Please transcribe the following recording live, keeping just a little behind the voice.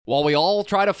While we all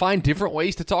try to find different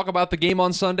ways to talk about the game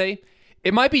on Sunday,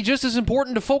 it might be just as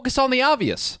important to focus on the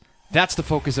obvious. That's the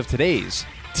focus of today's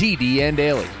TDN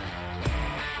Daily.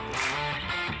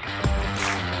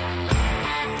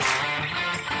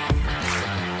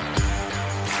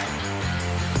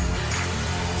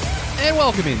 And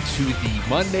welcome into the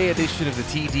Monday edition of the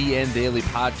TDN Daily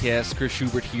podcast. Chris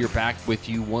Schubert here, back with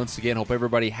you once again. Hope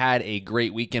everybody had a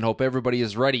great weekend. Hope everybody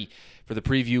is ready for the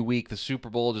preview week. The Super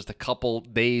Bowl just a couple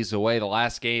days away, the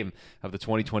last game of the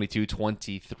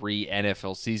 2022-23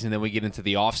 NFL season. Then we get into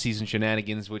the offseason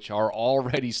shenanigans, which are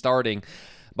already starting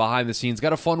behind the scenes.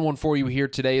 Got a fun one for you here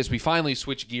today as we finally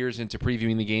switch gears into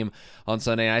previewing the game on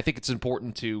Sunday. And I think it's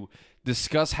important to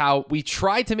discuss how we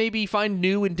try to maybe find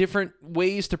new and different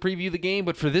ways to preview the game,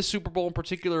 but for this Super Bowl in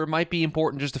particular, it might be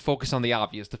important just to focus on the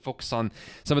obvious, to focus on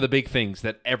some of the big things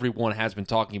that everyone has been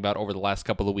talking about over the last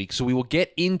couple of weeks. So we will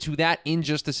get into that in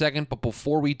just a second, but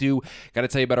before we do, got to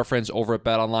tell you about our friends over at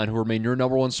BetOnline, who remain your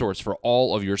number one source for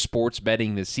all of your sports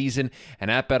betting this season.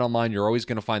 And at BetOnline, you're always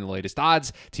going to find the latest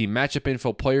odds, team matchup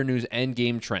info, player news, and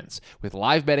game trends. With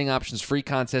live betting options, free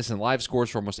contests, and live scores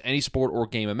for almost any sport or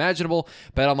game imaginable,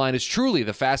 BetOnline is truly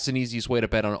the fast and easiest way to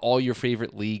bet on all your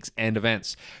favorite leagues and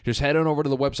events. Just head on over to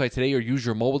the website today or use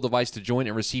your mobile device to join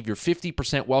and receive your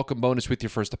 50% welcome bonus with your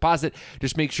first deposit.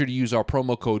 Just make sure to use our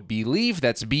promo code BELIEVE,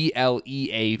 that's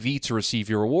BLEAV, to receive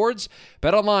your rewards.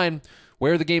 BetOnline,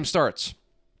 where the game starts.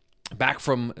 Back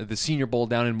from the Senior Bowl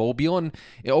down in Mobile, and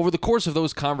over the course of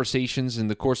those conversations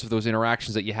and the course of those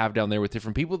interactions that you have down there with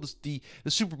different people, the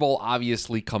Super Bowl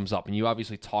obviously comes up, and you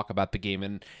obviously talk about the game,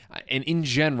 and in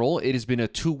general, it has been a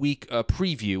 2-week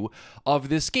preview of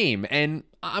this game, and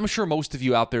I'm sure most of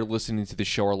you out there listening to the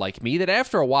show are like me, that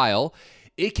after a while,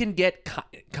 it can get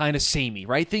kind of samey,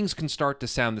 right? Things can start to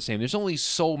sound the same. There's only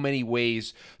so many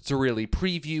ways to really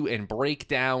preview and break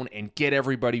down and get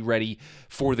everybody ready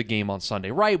for the game on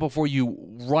Sunday, right before you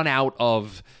run out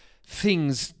of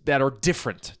things that are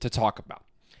different to talk about.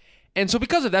 And so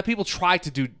because of that, people try to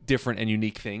do different and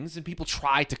unique things, and people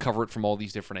try to cover it from all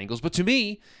these different angles. But to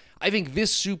me, I think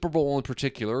this Super Bowl in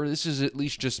particular, this is at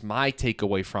least just my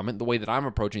takeaway from it, the way that I'm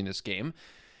approaching this game,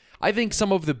 I think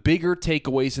some of the bigger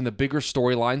takeaways and the bigger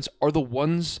storylines are the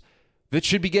ones that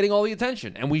should be getting all the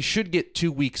attention, and we should get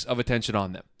 2 weeks of attention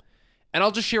on them. And I'll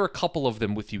just share a couple of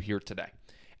them with you here today.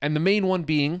 And the main one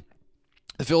being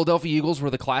the Philadelphia Eagles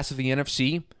were the class of the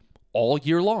NFC all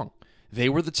year long. They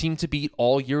were the team to beat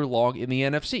all year long in the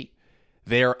NFC.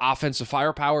 Their offensive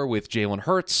firepower with Jalen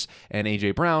Hurts and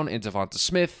A.J. Brown and Devonta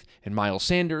Smith and Miles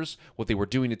Sanders, what they were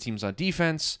doing to teams on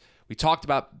defense. We talked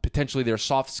about potentially their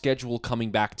soft schedule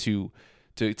coming back to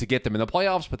get them in the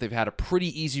playoffs, but they've had a pretty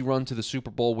easy run to the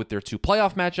Super Bowl with their 2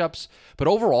 playoff matchups. But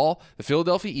overall, the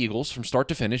Philadelphia Eagles, from start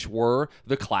to finish, were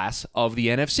the class of the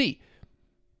NFC.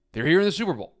 They're here in the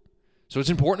Super Bowl. So it's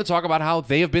important to talk about how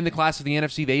they have been the class of the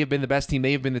NFC. They have been the best team.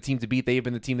 They have been the team to beat. They have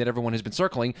been the team that everyone has been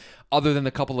circling. Other than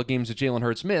the couple of games that Jalen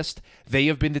Hurts missed, they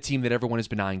have been the team that everyone has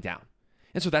been eyeing down.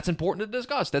 And so that's important to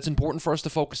discuss. That's important for us to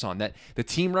focus on. That the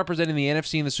team representing the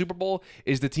NFC in the Super Bowl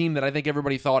is the team that I think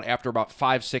everybody thought after about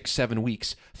 5, 6, 7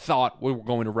 weeks thought we were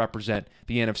going to represent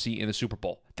the NFC in the Super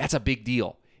Bowl. That's a big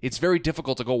deal. It's very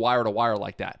difficult to go wire to wire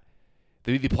like that.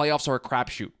 The playoffs are a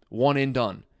crapshoot. One and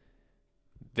done.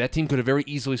 That team could have very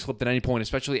easily slipped at any point,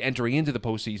 especially entering into the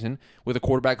postseason with a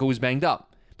quarterback who was banged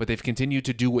up. But they've continued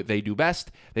to do what they do best.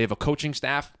 They have a coaching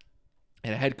staff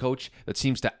and a head coach that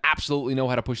seems to absolutely know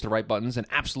how to push the right buttons and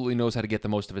absolutely knows how to get the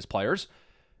most of his players.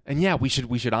 And yeah, we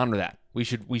should honor that. We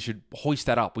should hoist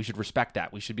that up. We should respect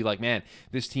that. We should be like, man,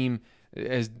 this team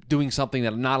is doing something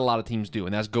that not a lot of teams do,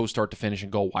 and that's go start to finish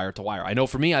and go wire to wire. I know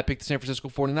for me, I picked the San Francisco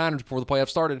 49ers before the playoffs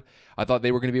started. I thought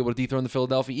they were going to be able to dethrone the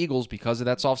Philadelphia Eagles because of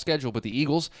that soft schedule, but the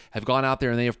Eagles have gone out there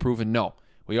and they have proven no.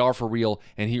 We are for real,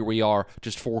 and here we are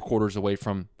just 4 quarters away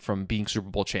from being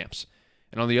Super Bowl champs.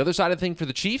 And on the other side of the thing for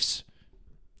the Chiefs,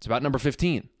 it's about number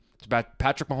 15. It's about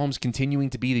Patrick Mahomes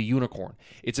continuing to be the unicorn.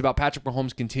 It's about Patrick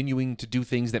Mahomes continuing to do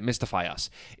things that mystify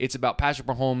us. It's about Patrick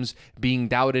Mahomes being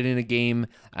doubted in a game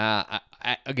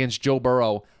against Joe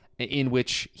Burrow in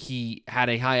which he had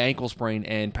a high ankle sprain,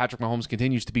 and Patrick Mahomes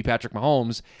continues to be Patrick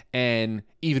Mahomes, and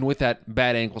even with that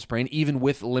bad ankle sprain, even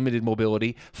with limited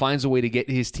mobility, finds a way to get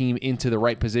his team into the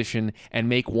right position and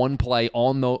make one play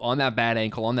on that bad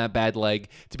ankle, on that bad leg,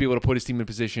 to be able to put his team in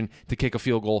position to kick a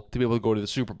field goal, to be able to go to the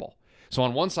Super Bowl. So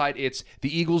on one side, it's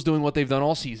the Eagles doing what they've done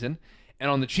all season,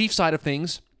 and on the Chiefs side of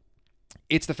things,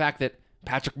 it's the fact that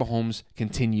Patrick Mahomes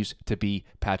continues to be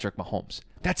Patrick Mahomes.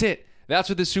 That's it. That's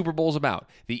what this Super Bowl is about.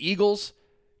 The Eagles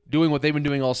doing what they've been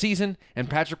doing all season, and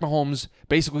Patrick Mahomes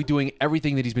basically doing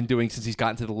everything that he's been doing since he's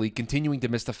gotten to the league, continuing to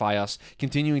mystify us,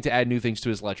 continuing to add new things to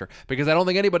his ledger. Because I don't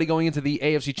think anybody going into the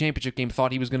AFC Championship game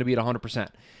thought he was going to be at 100%.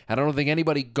 I don't think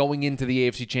anybody going into the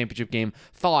AFC Championship game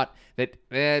thought that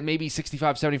maybe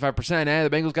 65, 75%,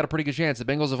 the Bengals got a pretty good chance. The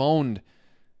Bengals have owned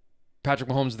Patrick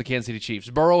Mahomes and the Kansas City Chiefs.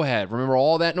 Burrowhead, remember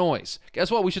all that noise. Guess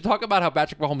what? We should talk about how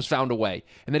Patrick Mahomes found a way,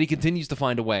 and that he continues to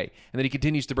find a way, and that he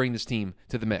continues to bring this team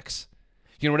to the mix.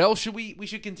 You know what else we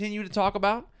should continue to talk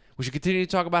about? We should continue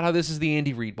to talk about how this is the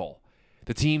Andy Reid Bowl.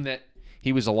 The team that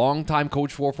he was a long-time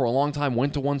coach for a long time,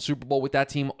 went to one Super Bowl with that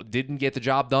team, didn't get the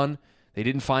job done. They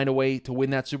didn't find a way to win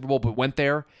that Super Bowl, but went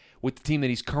there with the team that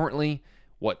he's currently,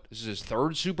 this is his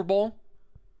third Super Bowl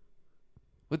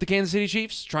with the Kansas City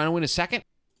Chiefs, trying to win a second?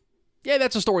 Yeah,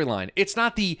 that's a storyline. It's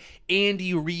not the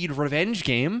Andy Reid revenge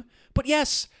game, but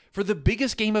yes, for the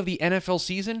biggest game of the NFL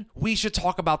season, we should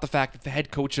talk about the fact that the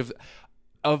head coach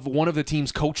of one of the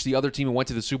teams coached the other team and went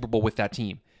to the Super Bowl with that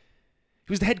team.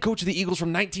 He was the head coach of the Eagles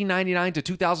from 1999 to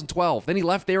 2012. Then he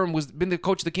left there and been the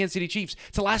coach of the Kansas City Chiefs.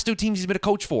 It's the last two teams he's been a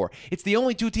coach for. It's the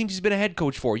only two teams he's been a head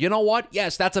coach for. You know what?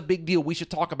 Yes, that's a big deal. We should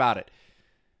talk about it.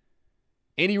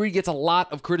 Andy Reid gets a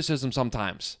lot of criticism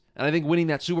sometimes, and I think winning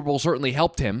that Super Bowl certainly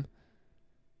helped him.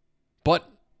 But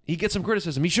he gets some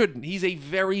criticism. He shouldn't. He's a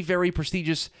very, very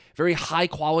prestigious, very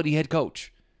high-quality head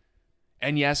coach.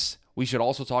 And yes, we should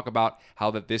also talk about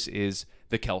how that this is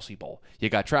the Kelce Bowl. You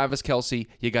got Travis Kelce,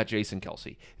 you got Jason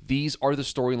Kelce. These are the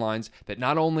storylines that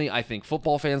not only I think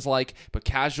football fans like, but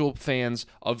casual fans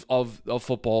of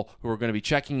football who are going to be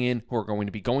checking in, who are going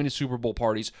to be going to Super Bowl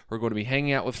parties, who are going to be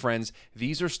hanging out with friends.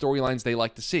 These are storylines they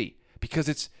like to see because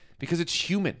it's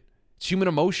human. It's human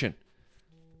emotion.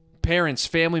 Parents,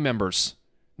 family members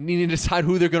needing to decide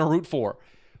who they're going to root for.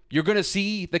 You're going to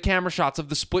see the camera shots of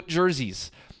the split jerseys,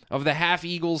 of the half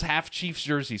Eagles, half Chiefs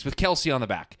jerseys with Kelce on the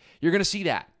back. You're going to see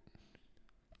that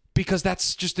because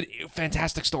that's just a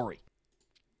fantastic story.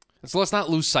 And so let's not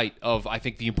lose sight of, I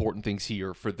think, the important things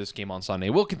here for this game on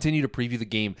Sunday. We'll continue to preview the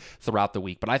game throughout the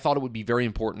week, but I thought it would be very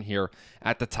important here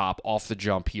at the top, off the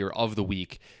jump here of the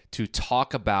week, to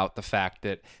talk about the fact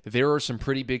that there are some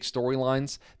pretty big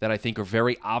storylines that I think are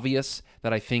very obvious,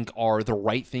 that I think are the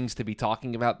right things to be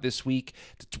talking about this week.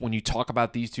 When you talk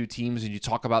about these two teams and you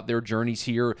talk about their journeys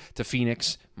here to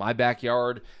Phoenix, my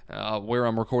backyard, where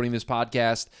I'm recording this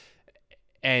podcast,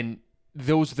 and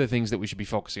those are the things that we should be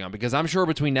focusing on, because I'm sure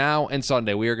between now and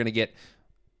Sunday, we are going to get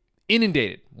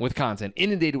inundated with content,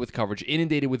 inundated with coverage,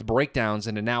 inundated with breakdowns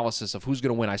and analysis of who's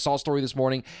going to win. I saw a story this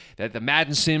morning that the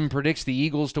Madden Sim predicts the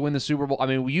Eagles to win the Super Bowl. I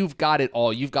mean, you've got it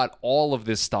all. You've got all of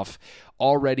this stuff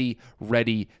already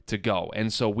ready to go.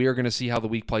 And so we are going to see how the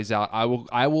week plays out. I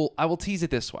will tease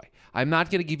it this way. I'm not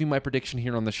going to give you my prediction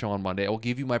here on the show on Monday. I will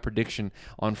give you my prediction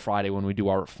on Friday when we do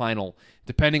our final,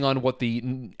 depending on what the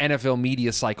NFL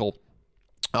media cycle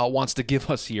wants to give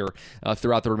us here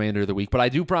throughout the remainder of the week. But I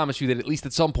do promise you that at least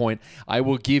at some point, I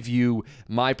will give you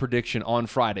my prediction on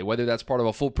Friday, whether that's part of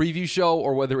a full preview show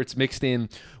or whether it's mixed in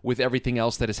with everything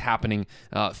else that is happening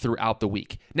throughout the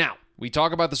week. Now, we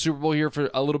talk about the Super Bowl here for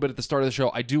a little bit at the start of the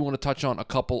show. I do want to touch on a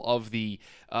couple of the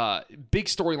big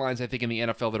storylines, I think, in the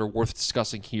NFL that are worth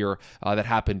discussing here that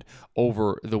happened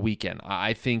over the weekend.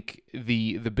 I think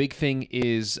the big thing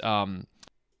is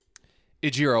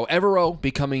Ejiro Evero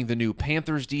becoming the new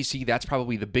Panthers DC. That's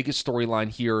probably the biggest storyline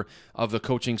here of the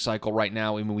coaching cycle right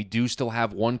now. I mean, we do still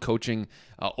have one coaching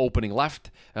opening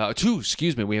left. Two.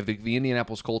 We have the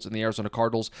Indianapolis Colts and the Arizona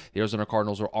Cardinals. The Arizona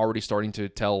Cardinals are already starting to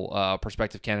tell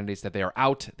prospective candidates that they are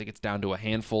out. I think it's down to a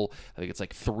handful. I think it's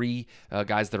like three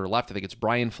guys that are left. I think it's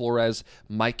Brian Flores,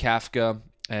 Mike Kafka,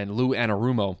 and Lou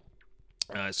Anarumo.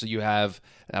 So you have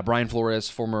Brian Flores,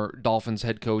 former Dolphins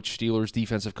head coach, Steelers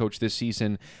defensive coach this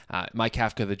season, Mike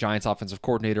Kafka, the Giants offensive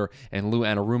coordinator, and Lou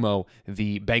Anarumo,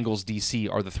 the Bengals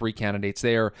DC, are the three candidates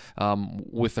there.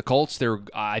 With the Colts, they're,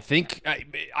 I think,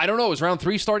 I don't know, is round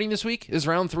 3 starting this week? Is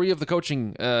round 3 of the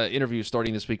coaching interviews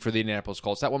starting this week for the Indianapolis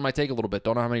Colts? That one might take a little bit.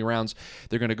 Don't know how many rounds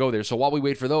they're going to go there. So while we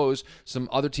wait for those, some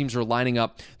other teams are lining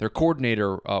up their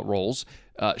coordinator roles.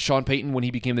 Sean Payton, when he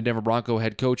became the Denver Bronco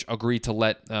head coach, agreed to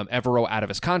let Evero out of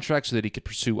his contract so that he could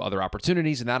pursue other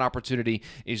opportunities, and that opportunity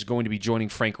is going to be joining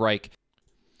Frank Reich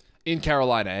in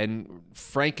Carolina. And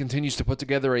Frank continues to put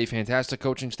together a fantastic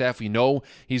coaching staff. We know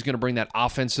he's going to bring that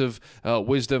offensive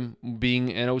wisdom,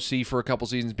 being an OC for a couple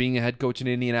seasons, being a head coach in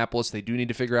Indianapolis. They do need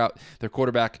to figure out their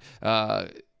quarterback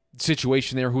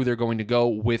situation there, who they're going to go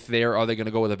with there. Are they going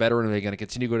to go with a veteran? Are they going to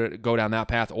continue to go down that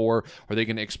path, or are they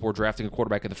going to explore drafting a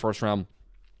quarterback in the first round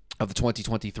of the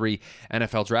 2023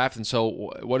 NFL draft. And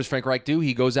so what does Frank Reich do?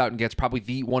 He goes out and gets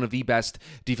probably one of the best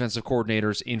defensive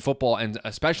coordinators in football, and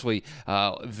especially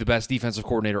the best defensive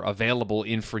coordinator available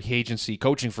in free agency,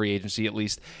 coaching free agency at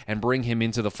least, and bring him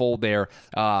into the fold there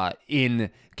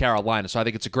in Carolina. So I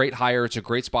think it's a great hire. It's a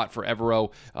great spot for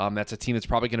Evero. That's a team that's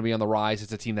probably going to be on the rise.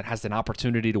 It's a team that has an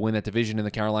opportunity to win that division in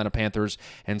the Carolina Panthers.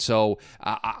 And so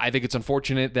I think it's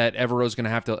unfortunate that Evero's going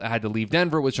to had to leave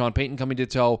Denver with Sean Payton coming to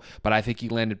tow, but I think he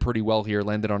landed pretty well here,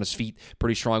 landed on his feet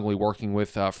pretty strongly working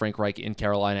with Frank Reich in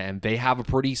Carolina, and they have a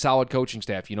pretty solid coaching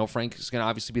staff. You know, Frank is going to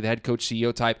obviously be the head coach,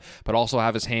 CEO type, but also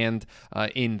have his hand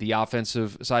in the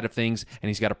offensive side of things, and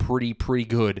he's got a pretty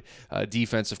good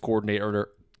defensive coordinator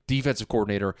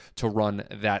to run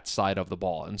that side of the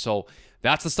ball. And so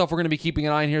that's the stuff we're going to be keeping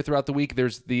an eye on here throughout the week.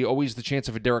 There's always the chance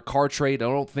of a Derek Carr trade. I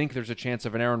don't think there's a chance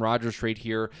of an Aaron Rodgers trade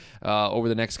here over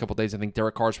the next couple days. I think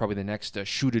Derek Carr is probably the next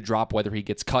shoe to drop, whether he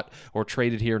gets cut or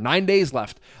traded here. 9 days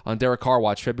left on Derek Carr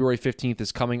watch. February 15th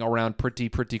is coming around pretty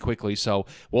quickly. So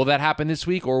will that happen this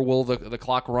week, or will the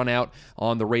clock run out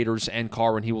on the Raiders and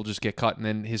Carr and he will just get cut and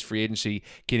then his free agency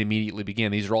can immediately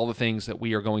begin? These are all the things that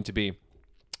we are going to be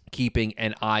keeping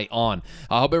an eye on.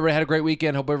 I hope everybody had a great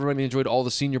weekend. Hope everybody enjoyed all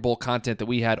the Senior Bowl content that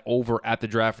we had over at the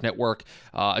Draft Network.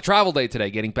 A travel day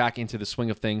today, getting back into the swing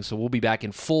of things, so we'll be back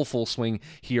in full swing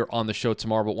here on the show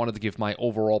tomorrow, but wanted to give my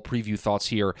overall preview thoughts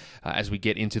here as we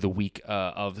get into the week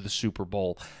of the Super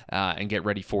Bowl and get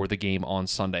ready for the game on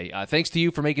Sunday. Thanks to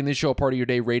you for making this show a part of your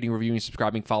day, rating, reviewing,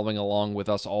 subscribing, following along with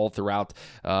us all throughout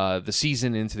the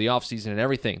season, into the offseason, and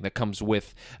everything that comes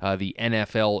with the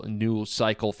NFL news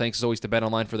cycle. Thanks as always to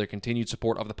BetOnline for their continued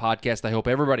support of the podcast. I hope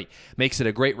everybody makes it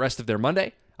a great rest of their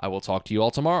Monday. I will talk to you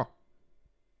all tomorrow.